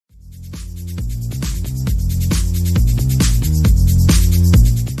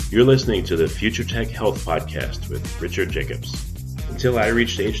You're listening to the Future Tech Health Podcast with Richard Jacobs. Until I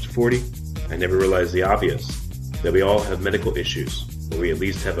reached age 40, I never realized the obvious, that we all have medical issues, or we at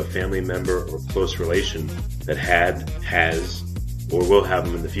least have a family member or close relation that had, has, or will have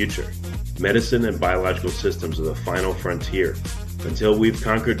them in the future. Medicine and biological systems are the final frontier. Until we've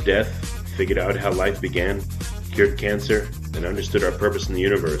conquered death, figured out how life began, cured cancer, and understood our purpose in the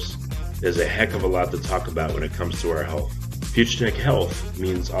universe, there's a heck of a lot to talk about when it comes to our health. Future Tech Health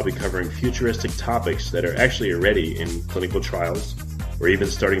means I'll be covering futuristic topics that are actually already in clinical trials, or even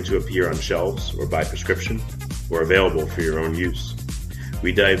starting to appear on shelves or by prescription, or available for your own use.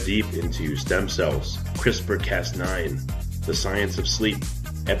 We dive deep into stem cells, CRISPR-Cas9, the science of sleep,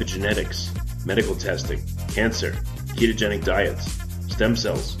 epigenetics, medical testing, cancer, ketogenic diets, stem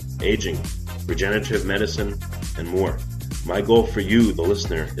cells, aging, regenerative medicine, and more. My goal for you, the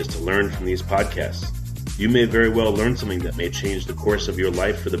listener, is to learn from these podcasts. You may very well learn something that may change the course of your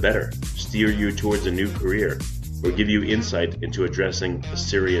life for the better, steer you towards a new career, or give you insight into addressing a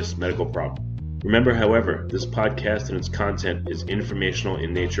serious medical problem. Remember, however, this podcast and its content is informational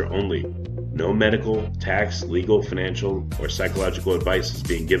in nature only. No medical, tax, legal, financial, or psychological advice is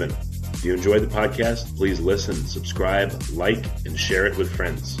being given. If you enjoyed the podcast, please listen, subscribe, like, and share it with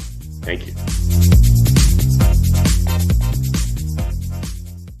friends. Thank you.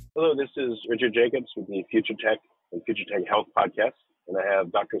 Hello, this is Richard Jacobs with the Future Tech and Future Tech Health Podcast, and I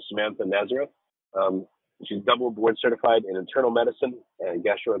have Dr. Samantha Nazareth. She's double board certified in internal medicine and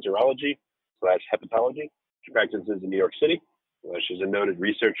gastroenterology / hepatology. She practices in New York City. She's a noted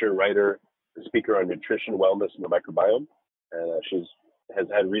researcher, writer, and speaker on nutrition, wellness, and the microbiome. And she has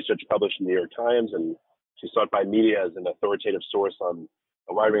had research published in the New York Times, and she's sought by media as an authoritative source on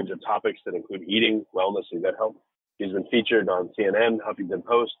a wide range of topics that include eating, wellness, and gut health. She's been featured on CNN, Huffington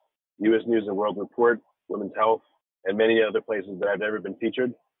Post, U.S. News and World Report, Women's Health, and many other places that I've never been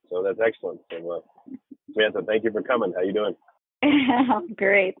featured. So that's excellent. So, Samantha, thank you for coming. How you doing?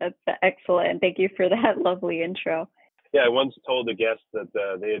 Great. That's excellent. Thank you for that lovely intro. Yeah, I once told a guest that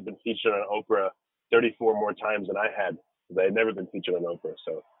they had been featured on Oprah 34 more times than I had. They had never been featured on Oprah,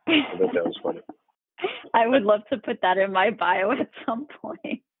 so I think that was funny. I would love to put that in my bio at some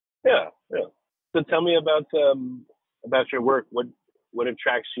point. Yeah. So tell me about your work. What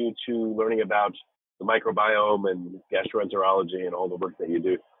attracts you to learning about the microbiome and gastroenterology and all the work that you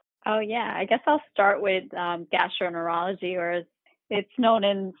do? Oh, yeah. I guess I'll start with gastroenterology, or as it's known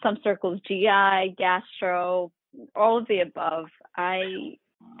in some circles, GI, gastro, all of the above. I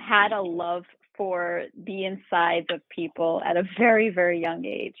had a love for the insides of people at a very, very young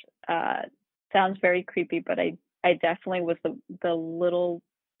age. Sounds very creepy, but I definitely was the little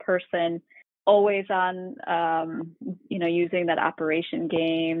person always on, using that operation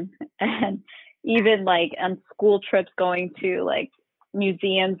game, and even like on school trips going to like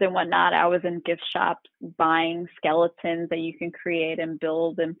museums and whatnot. I was in gift shops buying skeletons that you can create and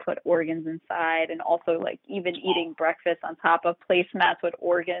build and put organs inside, and also like even eating breakfast on top of placemats with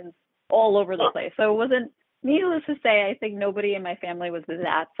organs all over the place. So it wasn't, needless to say, I think nobody in my family was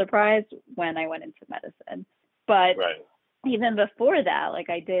that surprised when I went into medicine. But even before that, like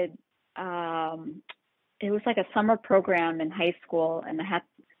I did, it was like a summer program in high school, and I had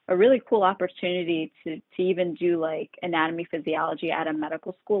a really cool opportunity to even do like anatomy physiology at a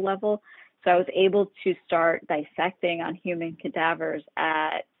medical school level. So I was able to start dissecting on human cadavers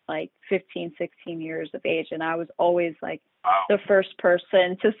at like 15, 16 years of age. And I was always like the first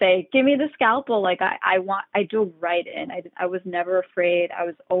person to say, give me the scalpel. Like I dove right in. I was never afraid. I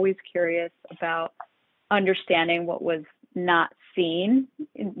was always curious about understanding what was not seen,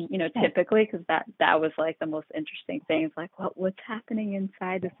 typically, because that was like the most interesting thing. It's like, what's happening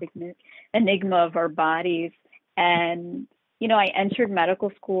inside this enigma of our bodies? And, I entered medical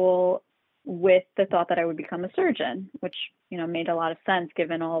school with the thought that I would become a surgeon, which, made a lot of sense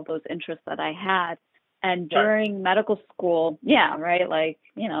given all of those interests that I had. And during medical school,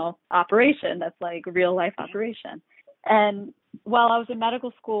 operation, that's like real life operation. And while I was in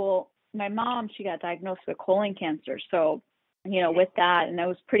medical school, my mom, she got diagnosed with colon cancer. So, with that, and that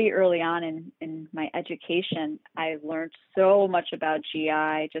was pretty early on in my education, I learned so much about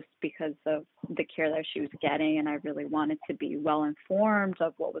GI just because of the care that she was getting. And I really wanted to be well informed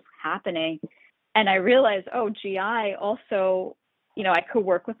of what was happening. And I realized, GI also, I could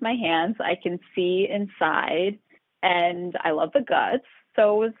work with my hands. I can see inside, and I love the guts.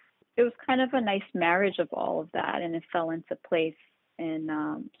 So it was kind of a nice marriage of all of that. And it fell into place in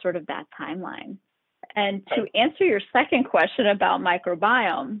sort of that timeline. And to answer your second question about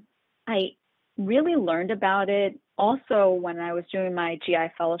microbiome, I really learned about it also when I was doing my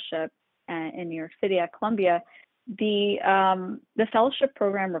GI fellowship in New York City at Columbia. The fellowship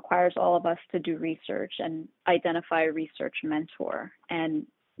program requires all of us to do research and identify a research mentor. And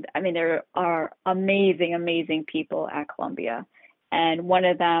I mean, there are amazing people at Columbia. And one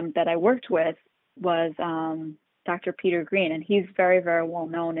of them that I worked with was Dr. Peter Green, and he's very well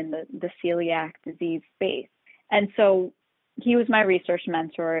known in the celiac disease space. And so he was my research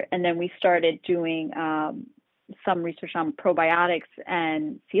mentor. And then we started doing some research on probiotics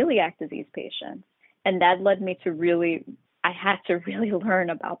and celiac disease patients. And that led me to I had to really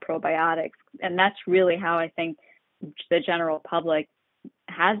learn about probiotics. And that's really how I think the general public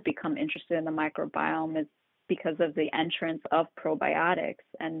has become interested in the microbiome, is because of the entrance of probiotics.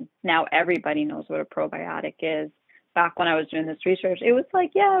 And now everybody knows what a probiotic is. Back when I was doing this research, it was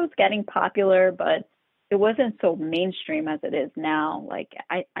like, yeah, it was getting popular, but it wasn't so mainstream as it is now. Like,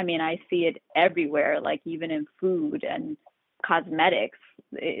 I mean, I see it everywhere, like even in food and cosmetics.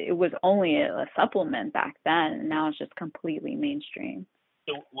 It was only a supplement back then, and now it's just completely mainstream.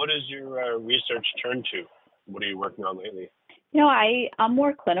 So what is your research turned to? What are you working on lately? I'm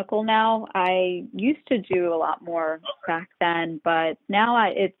more clinical now. I used to do a lot more back then, but now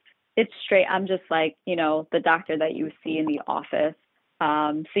it's straight. I'm just like, the doctor that you see in the office,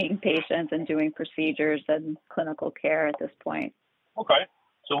 seeing patients and doing procedures and clinical care at this point. Okay.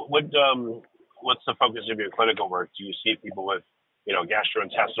 So what's the focus of your clinical work? Do you see people with,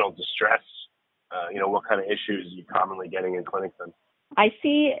 gastrointestinal distress? What kind of issues are you commonly getting in clinic then? I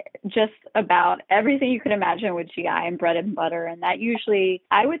see just about everything you could imagine with GI and bread and butter. And that usually,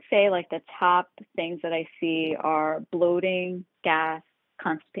 I would say like the top things that I see are bloating, gas,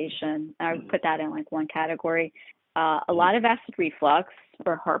 constipation. I would put that in like one category. A lot of acid reflux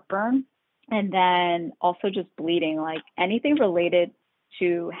or heartburn. And then also just bleeding, like anything related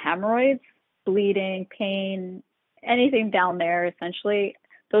to hemorrhoids, bleeding, pain, anything down there, essentially.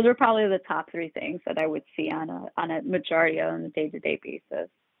 Those are probably the top three things that I would see on a majority on a day-to-day basis.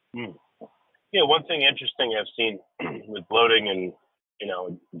 Yeah, one thing interesting I've seen with bloating and,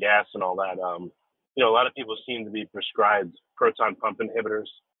 gas and all that, a lot of people seem to be prescribed proton pump inhibitors,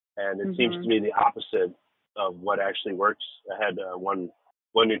 and it seems to be the opposite of what actually works. I had one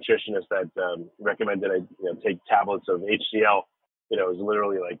nutritionist that recommended I take tablets of HCl. It was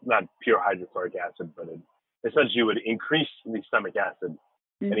literally like not pure hydrochloric acid, but it essentially would increase the stomach acid.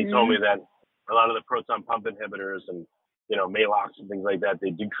 And he told me that a lot of the proton pump inhibitors and, Maalox and things like that, they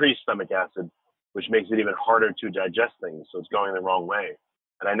decrease stomach acid, which makes it even harder to digest things. So it's going the wrong way.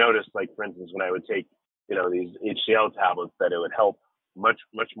 And I noticed, like, for instance, when I would take, these HCl tablets, that it would help much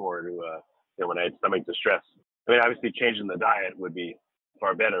more to, when I had stomach distress. I mean, obviously changing the diet would be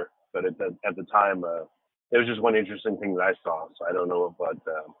far better, but at the time, it was just one interesting thing that I saw. So I don't know, but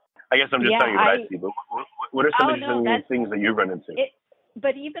I guess I'm just telling you what I see. But what are some interesting things that you've run into?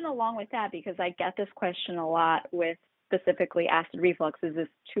 But even along with that, because I get this question a lot with specifically acid reflux, is this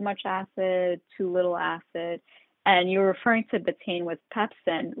too much acid, too little acid? And you're referring to betaine with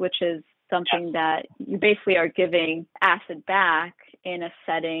pepsin, which is something that you basically are giving acid back in a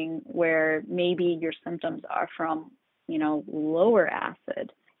setting where maybe your symptoms are from, lower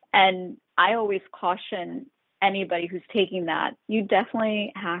acid. And I always caution anybody who's taking that, you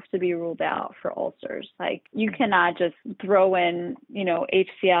definitely have to be ruled out for ulcers. Like, you cannot just throw in,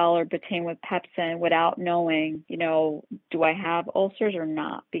 HCl or betaine with pepsin without knowing, do I have ulcers or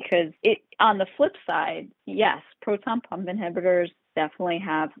not? Because on the flip side, yes, proton pump inhibitors definitely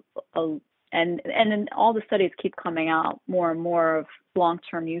have and then all the studies keep coming out more and more of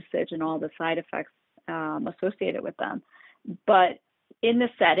long-term usage and all the side effects associated with them. But in the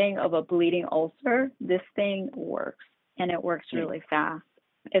setting of a bleeding ulcer, this thing works, and it works really fast.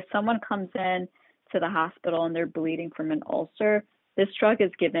 If someone comes in to the hospital and they're bleeding from an ulcer, this drug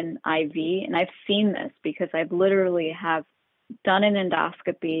is given IV, and I've seen this because I've literally have done an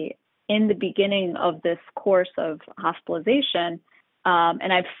endoscopy in the beginning of this course of hospitalization,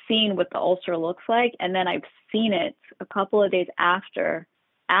 and I've seen what the ulcer looks like, and then I've seen it a couple of days after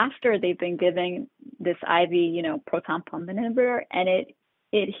they've been giving this IV, proton pump inhibitor, and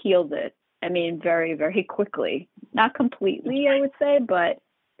it heals it. I mean, very, very quickly. Not completely, I would say, but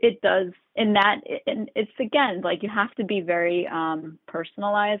it does. And it's, again, like, you have to be very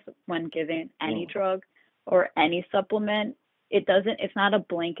personalized when giving any drug or any supplement. It's not a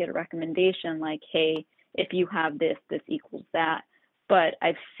blanket recommendation like, hey, if you have this is that. But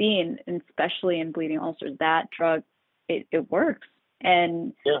I've seen, especially in bleeding ulcers, that drug, it works.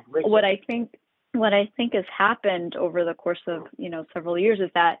 And what I think has happened over the course of, several years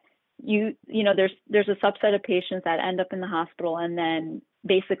is that there's a subset of patients that end up in the hospital, and then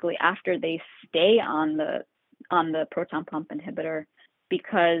basically after they stay on the proton pump inhibitor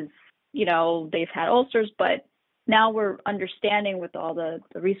because, they've had ulcers, but now we're understanding with all the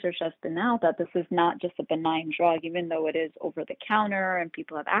research that's been out that this is not just a benign drug, even though it is over the counter and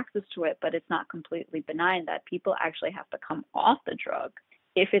people have access to it, but it's not completely benign, that people actually have to come off the drug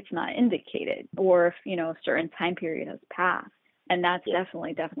if it's not indicated, or if, a certain time period has passed. And that's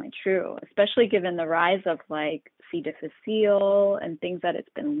definitely true, especially given the rise of like C. difficile and things that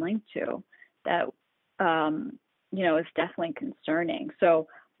it's been linked to, that, is definitely concerning. So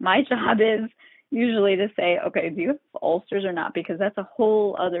my job is usually to say, okay, do you have ulcers or not? Because that's a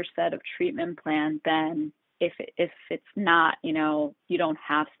whole other set of treatment plan than if it's not, you don't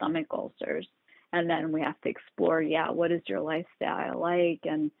have stomach ulcers. And then we have to explore, what is your lifestyle like?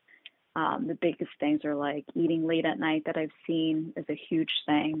 And the biggest things are like eating late at night that I've seen is a huge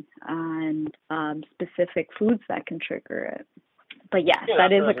thing, and specific foods that can trigger it. But yes,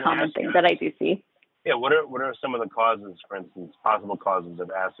 that is a common thing that I do see. Yeah, what are some of the causes, for instance, possible causes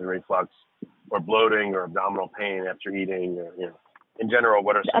of acid reflux or bloating or abdominal pain after eating, or, in general,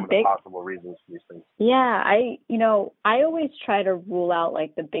 what are some of the possible reasons for these things? Yeah, I always try to rule out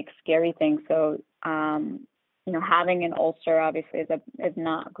like the big scary things. So, having an ulcer obviously is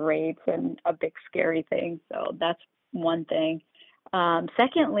not great and a big scary thing. So that's one thing.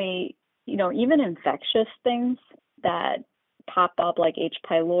 Secondly, even infectious things that pop up like H.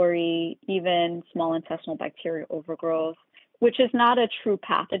 pylori, even small intestinal bacterial overgrowth, which is not a true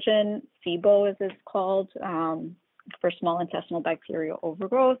pathogen, SIBO as it's called, for small intestinal bacterial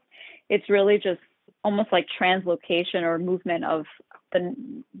overgrowth. It's really just almost like translocation or movement of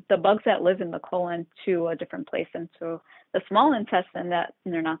the bugs that live in the colon to a different place, into the small intestine that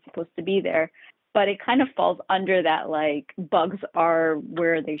they're not supposed to be there. But it kind of falls under that, like bugs are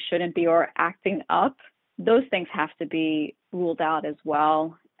where they shouldn't be or acting up. Those things have to be ruled out as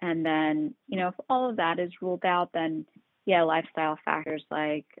well. And then, if all of that is ruled out, then lifestyle factors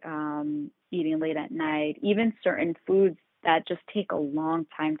like eating late at night, even certain foods that just take a long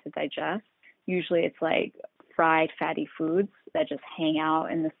time to digest. Usually it's like fried fatty foods that just hang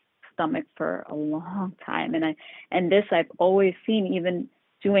out in the stomach for a long time. And this I've always seen, even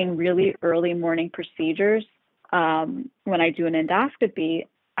doing really early morning procedures. When I do an endoscopy,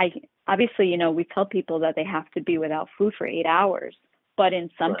 obviously, we tell people that they have to be without food for 8 hours. But in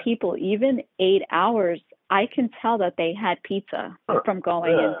some people, even 8 hours, I can tell that they had pizza from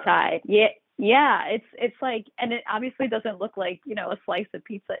going inside. Yeah, it's like, and it obviously doesn't look like, a slice of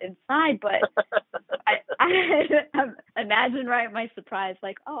pizza inside, but I imagine, right, my surprise,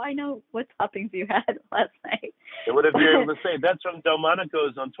 like, oh, I know what toppings you had last night. They would have been able to say, that's from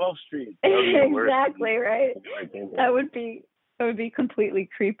Delmonico's on 12th Street. Exactly, right? That would be completely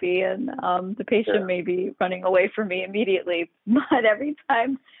creepy, and the patient may be running away from me immediately. But every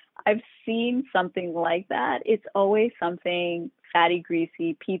time I've seen something like that, it's always something fatty,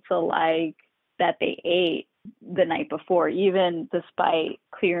 greasy, pizza-like that they ate the night before, even despite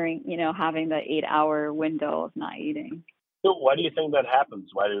clearing, having the 8-hour window of not eating. So why do you think that happens?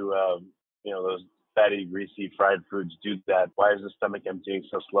 Why do, those fatty, greasy, fried foods do that? Why is the stomach emptying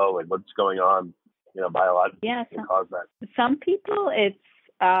so slowly? What's going on, biologically to cause that? Some people, it's,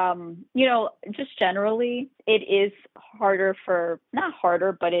 just generally, it is not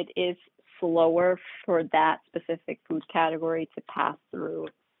harder, but it is slower for that specific food category to pass through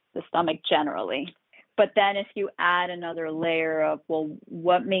the stomach generally. But then if you add another layer of, well,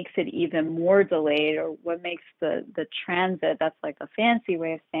 what makes it even more delayed, or what makes the transit, that's like a fancy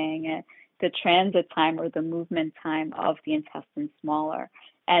way of saying it, the transit time or the movement time of the intestine smaller.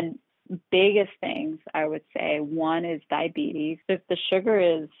 And biggest things, I would say, one is diabetes. If the sugar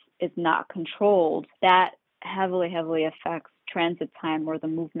is not controlled, that heavily affects transit time or the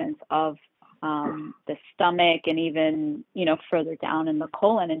movements of the stomach, and even, further down in the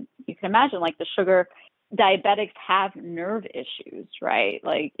colon. And you can imagine, like, the sugar, diabetics have nerve issues, right?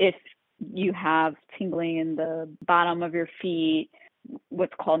 Like if you have tingling in the bottom of your feet,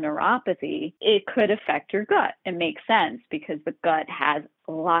 what's called neuropathy, it could affect your gut. It makes sense because the gut has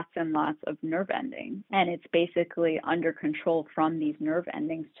lots and lots of nerve endings, and it's basically under control from these nerve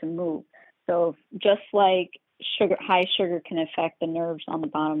endings to move. So just like high sugar can affect the nerves on the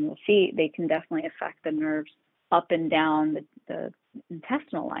bottom of the feet, they can definitely affect the nerves up and down the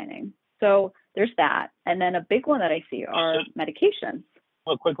intestinal lining. So there's that. And then a big one that I see are medications.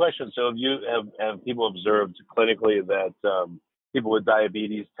 Well, quick question. So have people observed clinically that people with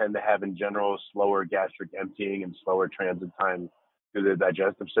diabetes tend to have, in general, slower gastric emptying and slower transit time through their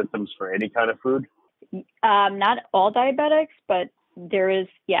digestive systems for any kind of food? Not all diabetics, but there is,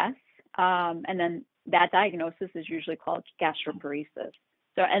 yes. And then that diagnosis is usually called gastroparesis.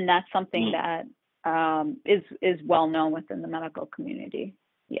 So, and that's something that is well known within the medical community.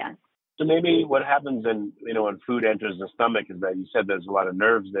 Yes. So maybe what happens when food enters the stomach is that you said there's a lot of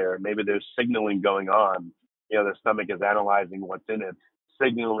nerves there. Maybe there's signaling going on. The stomach is analyzing what's in it,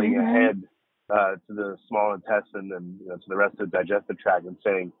 signaling ahead to the small intestine and to the rest of the digestive tract and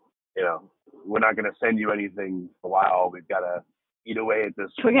saying, we're not going to send you anything for a while. We've got to eat away at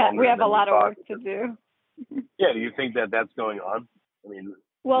this. We have a lot of work to do. Yeah. Do you think that that's going on? I mean,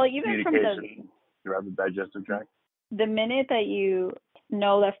 well, even from throughout the digestive tract. The minute that you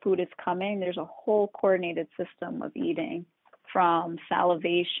know that food is coming, there's a whole coordinated system of eating, from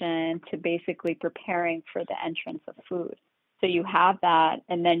salivation to basically preparing for the entrance of food. So you have that,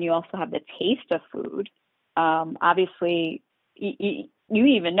 and then you also have the taste of food. Obviously, you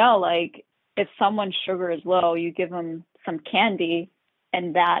even know, like, if someone's sugar is low, you give them some candy,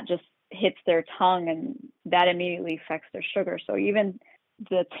 and that just hits their tongue, and that immediately affects their sugar. So even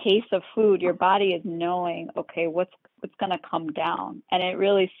the taste of food, your body is knowing, okay, what's going to come down, and it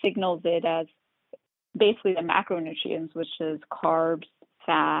really signals it as basically the macronutrients, which is carbs,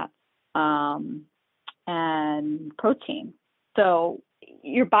 fat, and protein. So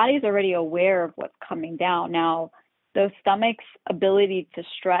your body is already aware of what's coming down. Now, the stomach's ability to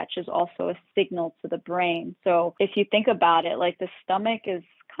stretch is also a signal to the brain. So if you think about it, like, the stomach is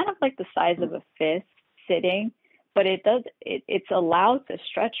kind of like the size of a fist sitting, but it's allowed to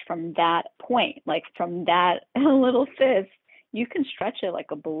stretch from that point, like from that little fist. You can stretch it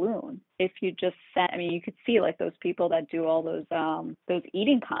like a balloon if you just you could see, like, those people that do all those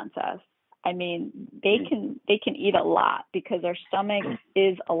eating contests. I mean, they can eat a lot because their stomach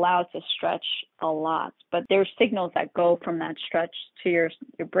is allowed to stretch a lot. But there's signals that go from that stretch to your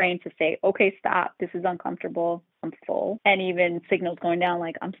brain to say, okay, stop, this is uncomfortable, I'm full. And even signals going down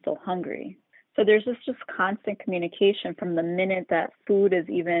like, I'm still hungry. So there's just constant communication from the minute that food is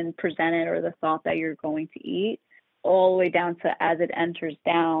even presented, or the thought that you're going to eat, all the way down to as it enters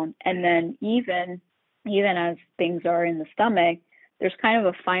down. And then even as things are in the stomach, there's kind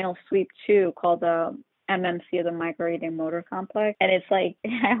of a final sweep too, called the MMC, or the microeating motor complex. And it's like,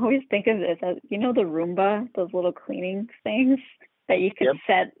 I always think of this as, the Roomba, those little cleaning things that you can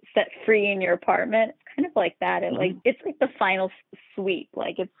set free in your apartment. It's kind of like that. It's like the final sweep.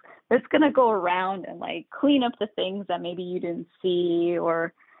 Like, it's going to go around and, like, clean up the things that maybe you didn't see,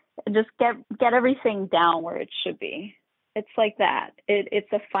 or just get everything down where it should be. It's like that.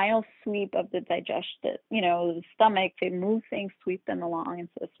 It's a final sweep of the digestion, the stomach, to move things, sweep them along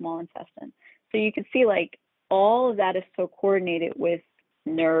into the small intestine. So you can see, like, all of that is so coordinated with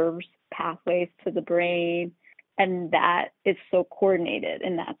nerves, pathways to the brain, and that is so coordinated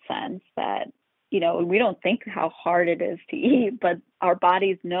in that sense that, we don't think how hard it is to eat, but our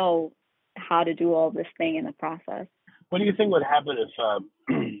bodies know how to do all this thing in the process. What do you think would happen if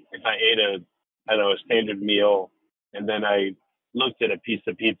I ate a standard meal, and then I looked at a piece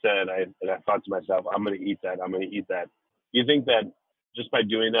of pizza and I thought to myself, I'm going to eat that. I'm going to eat that. Do you think that just by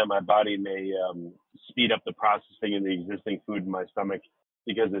doing that, my body may speed up the processing of the existing food in my stomach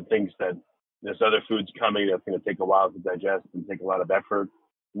because it thinks that this other food's coming that's going to take a while to digest and take a lot of effort?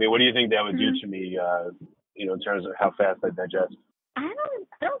 I mean, what do you think that would do to me, in terms of how fast I digest? I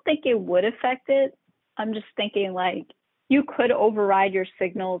don't think it would affect it. I'm just thinking, like, you could override your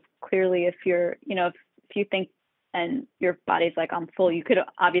signals clearly if you're, if you think and your body's like, I'm full, you could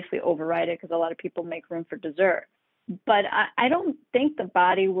obviously override it because a lot of people make room for dessert. But I don't think the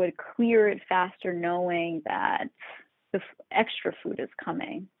body would clear it faster knowing that the extra food is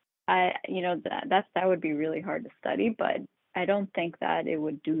coming. That would be really hard to study, but I don't think that it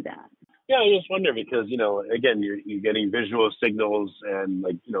would do that. Yeah, I just wonder because, again, you're getting visual signals, and,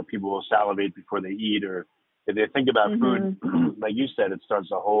 like, people will salivate before they eat, or if they think about food, like you said, it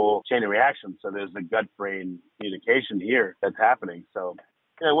starts a whole chain of reactions. So there's a gut-brain communication here that's happening. So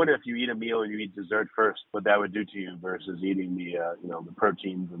I wonder if you eat a meal and you eat dessert first, what that would do to you versus eating the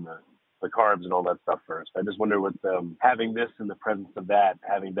proteins and the carbs and all that stuff first. I just wonder what having this in the presence of that,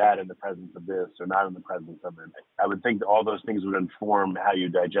 having that in the presence of this, or not in the presence of it. I would think that all those things would inform how you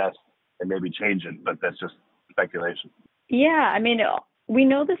digest and maybe change it, but that's just speculation. Yeah, I mean, we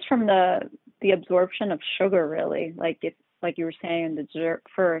know this from the absorption of sugar, really. Like you were saying, the dessert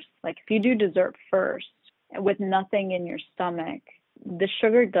first. Like, if you do dessert first with nothing in your stomach, the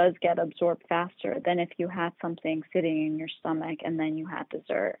sugar does get absorbed faster than if you had something sitting in your stomach and then you had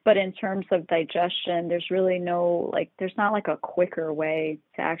dessert. But in terms of digestion, there's really there's not like a quicker way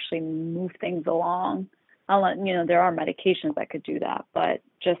to actually move things along. There are medications that could do that, but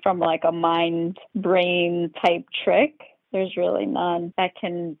just from like a mind-brain type trick, there's really none that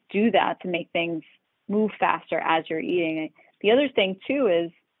can do that to make things move faster as you're eating. The other thing too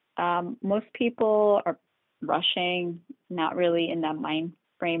is most people are rushing, not really in that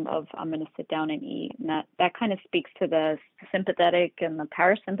frame of I'm going to sit down and eat. And that kind of speaks to the sympathetic and the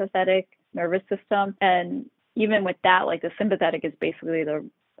parasympathetic nervous system. And even with that, like the sympathetic is basically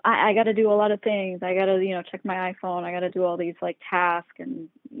I got to do a lot of things. I got to, check my iPhone. I got to do all these like tasks and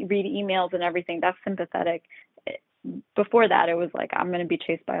read emails and everything. That's sympathetic. Before that, it was like, I'm going to be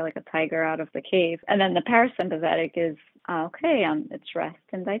chased by like a tiger out of the cave. And then the parasympathetic is, okay, it's rest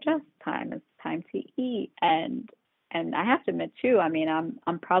and digest time. It's time to eat. And I have to admit too, I mean,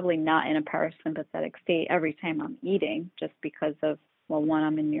 I'm probably not in a parasympathetic state every time I'm eating, just because of, well, one,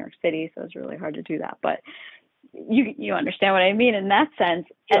 I'm in New York City, so it's really hard to do that. But you understand what I mean in that sense.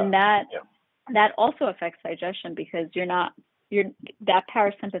 Yeah. And that also affects digestion, because that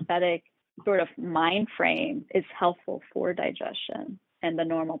parasympathetic sort of mind frame is helpful for digestion and the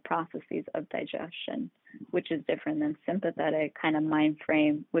normal processes of digestion, which is different than sympathetic kind of mind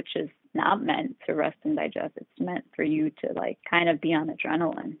frame, which is not meant to rest and digest. It's meant for you to like kind of be on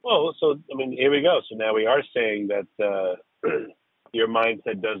adrenaline. Well, so, I mean, here we go. So now we are saying that your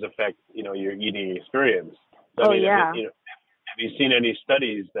mindset does affect, your eating experience. So, yeah. Have you seen any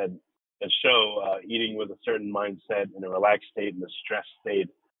studies that show eating with a certain mindset, in a relaxed state, in a stressed state?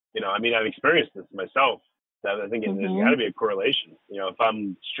 I mean, I've experienced this myself. That I think there's got to be a correlation. If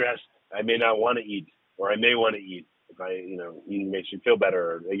I'm stressed, I may not want to eat, or I may want to eat. If eating makes you feel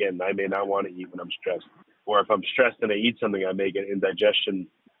better. Or, again, I may not want to eat when I'm stressed. Or if I'm stressed and I eat something, I may get indigestion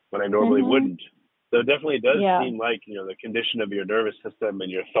when I normally wouldn't. So it definitely does seem like, the condition of your nervous system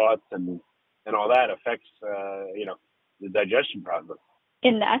and your thoughts and all that affects, the digestion process.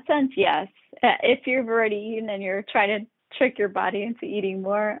 In that sense, yes. If you've already eaten and you're trying to trick your body into eating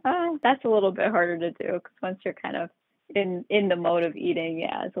more, that's a little bit harder to do, because once you're kind of in the mode of eating,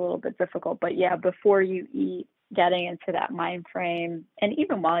 it's a little bit difficult. But before you eat, getting into that mind frame, and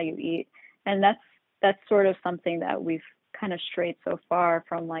even while you eat, and that's sort of something that we've kind of strayed so far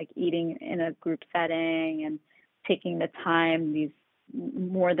from, like eating in a group setting and taking the time, these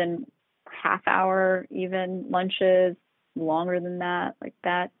more than half hour even lunches, longer than that, like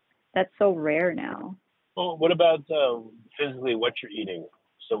that's so rare now. Well, what about physically what you're eating?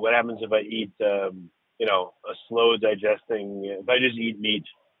 So what happens if I eat, a slow digesting, if I just eat meat,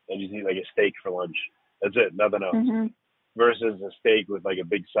 I just eat like a steak for lunch, that's it, nothing else, versus a steak with like a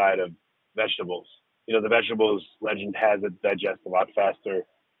big side of vegetables. The vegetables, legend has it, digest a lot faster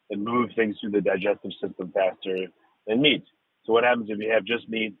and move things through the digestive system faster than meat. So what happens if you have just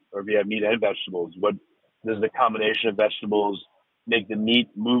meat, or if you have meat and vegetables? What does the combination of vegetables make the meat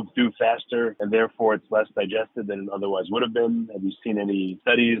move through faster, and therefore it's less digested than it otherwise would have been? Have you seen any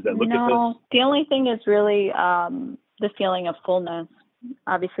studies that look at this? No, the only thing is really the feeling of fullness.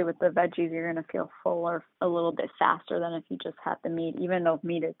 Obviously, with the veggies, you're going to feel fuller a little bit faster than if you just had the meat, even though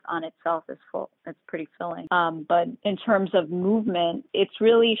meat is on itself is full. It's pretty filling. But in terms of movement, it's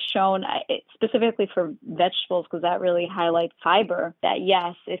really shown, specifically for vegetables, because that really highlights fiber, that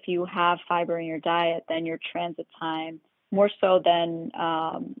yes, if you have fiber in your diet, then your transit time, more so than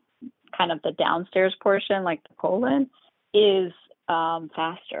kind of the downstairs portion, like the colon, is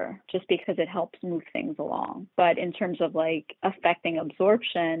faster, just because it helps move things along. But in terms of like affecting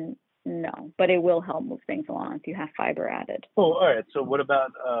absorption, no, but it will help move things along if you have fiber added. Oh, all right. So what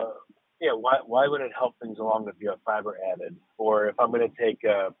about, why would it help things along if you have fiber added? Or if I'm going to take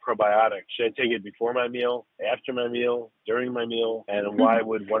a probiotic, should I take it before my meal, after my meal, during my meal? And why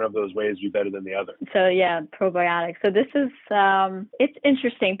would one of those ways be better than the other? So probiotics. So this is, it's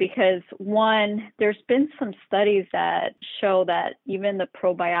interesting because one, there's been some studies that show that even the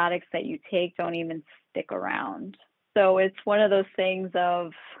probiotics that you take don't even stick around. So it's one of those things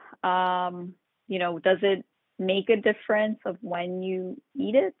of, does it make a difference of when you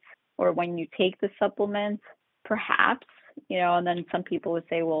eat it or when you take the supplement? Perhaps, and then some people would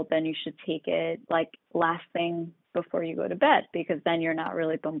say, well, then you should take it like last thing before you go to bed, because then you're not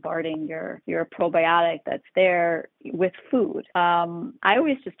really bombarding your probiotic that's there with food. I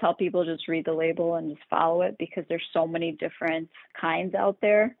always just tell people, just read the label and just follow it, because there's so many different kinds out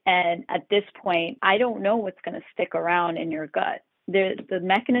there. And at this point, I don't know what's going to stick around in your gut. The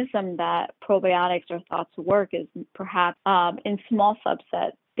mechanism that probiotics are thought to work is perhaps in small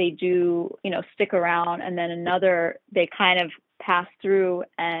subsets, they do, stick around, and then they kind of pass through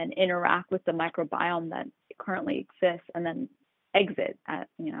and interact with the microbiome that currently exists and then exit as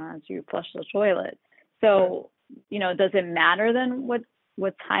you flush the toilet. So, does it matter then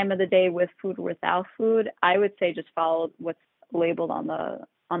what time of the day, with food or without food? I would say just follow what's labeled on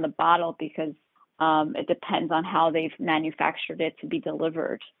the bottle, because it depends on how they've manufactured it to be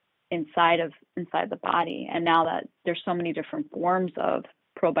delivered inside the body. And now that there's so many different forms of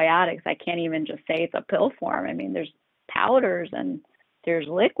probiotics, I can't even just say it's a pill form. I mean, there's powders and there's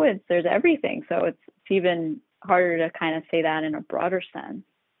liquids, there's everything. So it's even harder to kind of say that in a broader sense.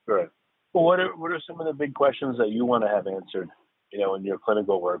 Right. Well, what are some of the big questions that you want to have answered, in your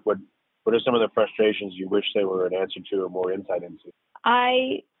clinical work? What are some of the frustrations you wish they were an answer to or more insight into?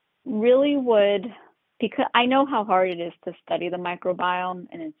 I really would, because I know how hard it is to study the microbiome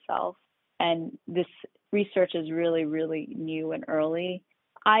in itself, and this research is really, really new and early.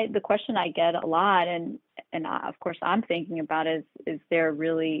 The question I get a lot, and of course I'm thinking about is there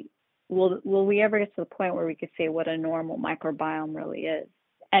really, will we ever get to the point where we could say what a normal microbiome really is?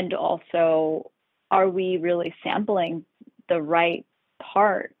 And also, are we really sampling the right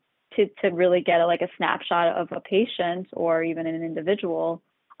part to really get a snapshot of a patient or even an individual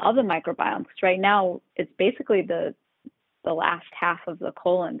of the microbiome? Because right now it's basically the last half of the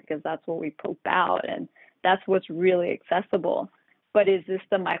colon, because that's what we poop out and that's what's really accessible. But is this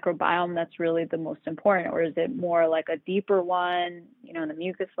the microbiome that's really the most important, or is it more like a deeper one, in the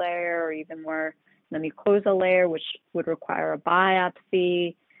mucus layer, or even more in the mucosa layer, which would require a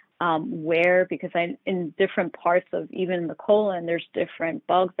biopsy? Because in different parts of even the colon, there's different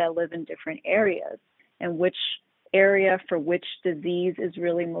bugs that live in different areas, and which area for which disease is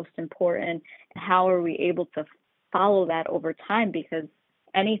really most important, and how are we able to follow that over time, because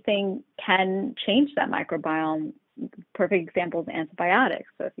anything can change that microbiome. Perfect example is antibiotics.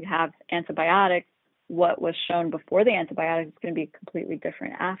 So if you have antibiotics, what was shown before the antibiotics is going to be completely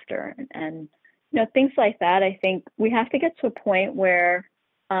different after. And things like that. I think we have to get to a point where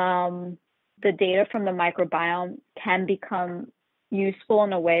the data from the microbiome can become useful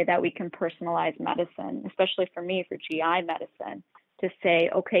in a way that we can personalize medicine, especially for me, for GI medicine, to say,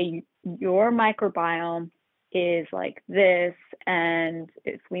 okay, your microbiome is like this, and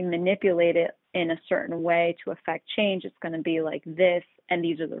if we manipulate it in a certain way to affect change, it's going to be like this, and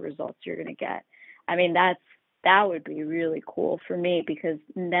these are the results you're going to get. I mean, that would be really cool for me, because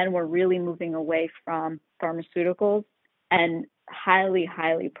then we're really moving away from pharmaceuticals and highly,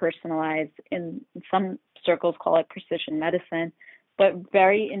 highly personalized, in some circles call it precision medicine, but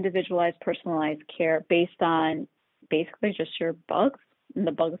very individualized, personalized care based on basically just your bugs and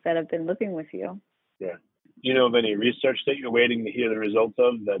the bugs that have been living with you. Yeah. Do you know of any research that you're waiting to hear the results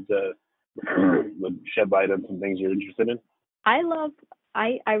of that would shed light on some things you're interested in?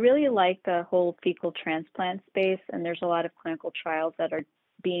 I really like the whole fecal transplant space, and there's a lot of clinical trials that are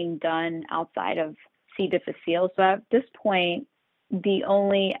being done outside of C. difficile. So at this point, the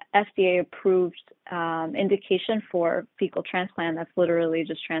only FDA-approved indication for fecal transplant, that's literally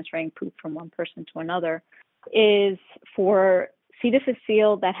just transferring poop from one person to another, is for C.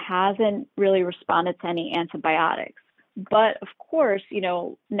 difficile that hasn't really responded to any antibiotics. But of course,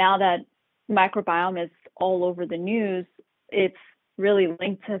 now that microbiome is all over the news, it's really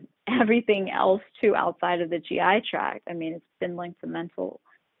linked to everything else too outside of the GI tract. I mean, it's been linked to mental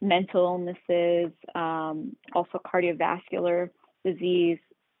illnesses, also cardiovascular disease,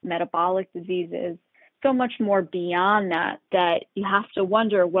 metabolic diseases, so much more beyond that you have to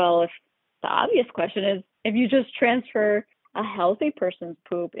wonder, well, if the obvious question is, if you just transfer a healthy person's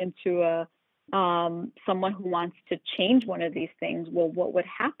poop into someone who wants to change one of these things, well, what would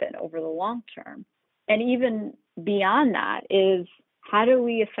happen over the long term? And even beyond that is, how do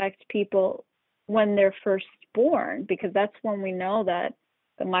we affect people when they're first born? Because that's when we know that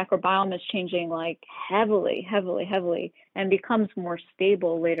the microbiome is changing like heavily, and becomes more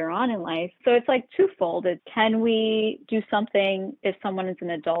stable later on in life. So it's like twofold. Can we do something if someone is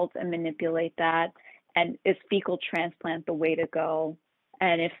an adult and manipulate that? And is fecal transplant the way to go?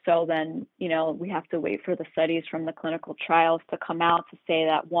 And if so, then, we have to wait for the studies from the clinical trials to come out to say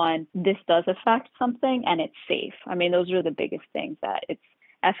that, one, this does affect something and it's safe. I mean, those are the biggest things, that it's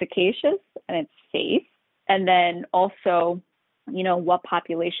efficacious and it's safe. And then also, what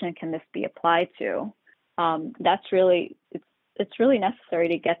population can this be applied to? That's really, it's really necessary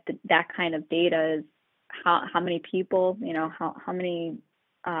to get that kind of data, is how many people, how many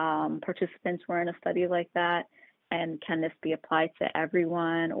participants were in a study like that, and can this be applied to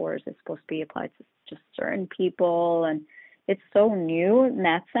everyone, or is it supposed to be applied to just certain people? And it's so new in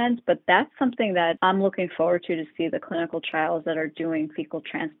that sense, but that's something that I'm looking forward to see the clinical trials that are doing fecal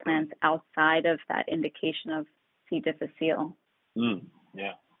transplants outside of that indication of C. difficile.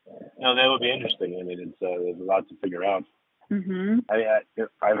 Yeah. No, that would be interesting. I mean, it's there's a lot to figure out. Mm-hmm.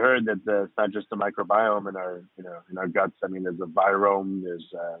 I've heard that it's not just the microbiome in our, in our guts. I mean, there's a virome,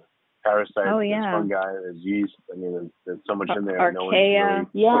 there's parasites, there's fungi, there's yeast. I mean, there's so much in there. Archaea.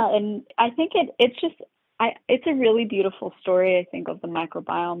 And I think it's a really beautiful story, I think, of the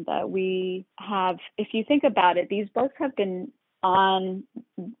microbiome that we have. If you think about it, these bugs have been on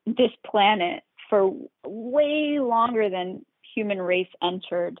this planet for way longer than human race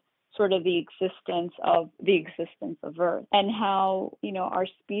entered sort of the existence of Earth, and how, our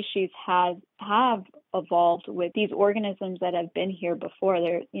species have evolved with these organisms that have been here before.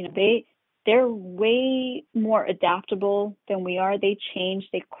 They're way more adaptable than we are. They change,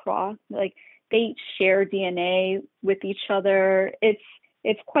 they cross, they share DNA with each other.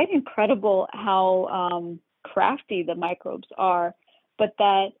 It's quite incredible how crafty the microbes are, but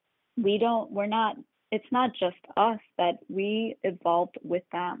that it's not just us, that we evolved with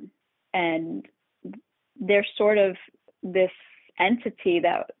them. And they're sort of this entity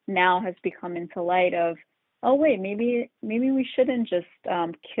that now has become into light of, oh wait, maybe we shouldn't just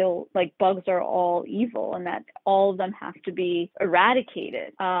kill, bugs are all evil and that all of them have to be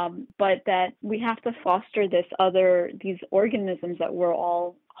eradicated, but that we have to foster these organisms that we're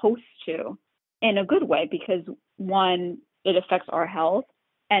all host to in a good way, because one, it affects our health,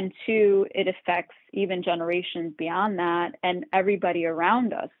 and two, it affects even generations beyond that and everybody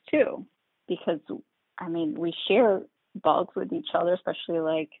around us too, because we share bugs with each other,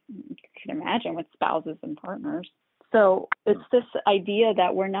 especially you can imagine with spouses and partners. So it's this idea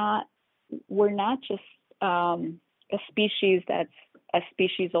that we're not just a species that's a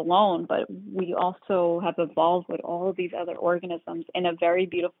species alone, but we also have evolved with all of these other organisms in a very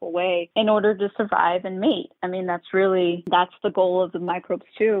beautiful way in order to survive and mate. That's the goal of the microbes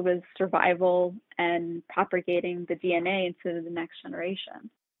too, is survival and propagating the DNA into the next generation.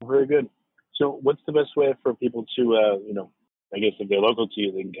 Very good. So what's the best way for people to, I guess if they're local to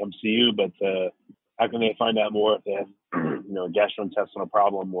you, they can come see you, but how can they find out more if they have, a gastrointestinal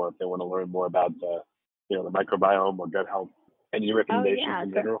problem, or if they want to learn more about, the microbiome or gut health? Any recommendations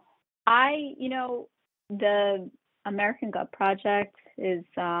in general? The American Gut Project is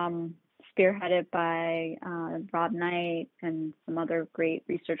spearheaded by Rob Knight and some other great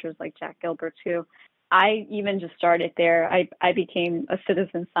researchers like Jack Gilbert too. I even just started there. I became a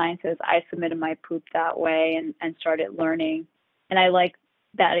citizen scientist. I submitted my poop that way and started learning. And I like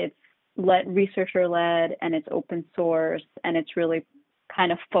that it's researcher-led and it's open source, and it's really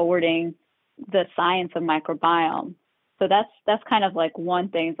kind of forwarding the science of microbiome. So that's kind of one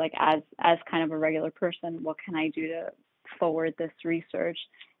thing, as kind of a regular person, what can I do to forward this research?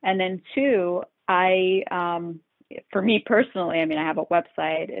 And then two, for me personally, I have a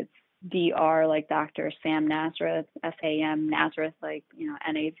website. It's Dr. like Dr. Sam Nazareth, SAM Nazareth,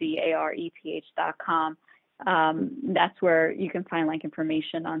 NAZARETH.com. That's where you can find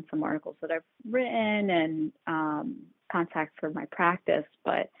information on some articles that I've written and contacts for my practice.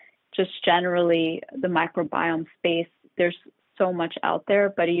 But just generally the microbiome space, there's so much out there,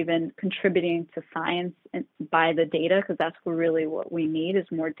 but even contributing to science by the data, because that's really what we need is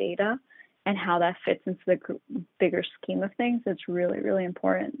more data, and how that fits into the bigger scheme of things. It's really, really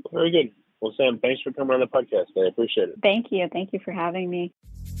important. Very good. Well, Sam, thanks for coming on the podcast. I appreciate it. Thank you. Thank you for having me.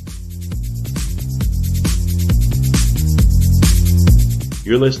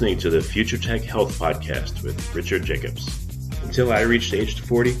 You're listening to the Future Tech Health Podcast with Richard Jacobs. Until I reached age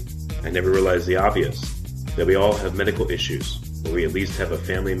 40, I never realized the obvious, that we all have medical issues, or we at least have a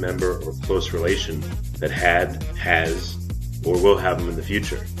family member or close relation that has, or will have them in the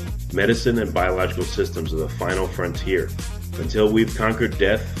future. Medicine and biological systems are the final frontier. Until we've conquered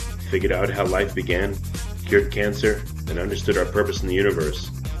death, figured out how life began, cured cancer, and understood our purpose in the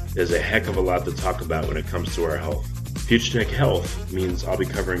universe, there's a heck of a lot to talk about when it comes to our health. Future Tech Health means I'll be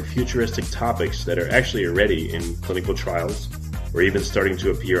covering futuristic topics that are actually already in clinical trials, or even starting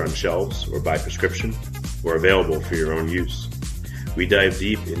to appear on shelves or by prescription, or available for your own use. We dive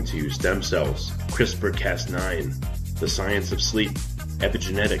deep into stem cells, CRISPR-Cas9, the science of sleep,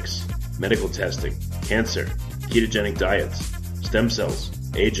 epigenetics, medical testing, cancer, ketogenic diets, stem cells,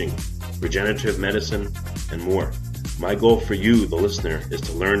 aging, regenerative medicine, and more. My goal for you, the listener, is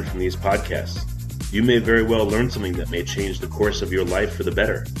to learn from these podcasts. You may very well learn something that may change the course of your life for the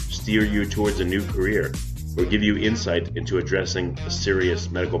better, steer you towards a new career, or give you insight into addressing a serious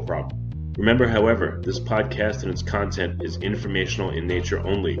medical problem. Remember, however, this podcast and its content is informational in nature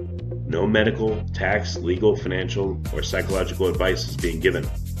only. No medical, tax, legal, financial, or psychological advice is being given.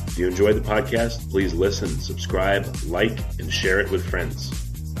 If you enjoyed the podcast, please listen, subscribe, like, and share it with friends.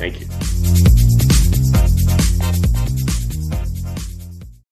 Thank you.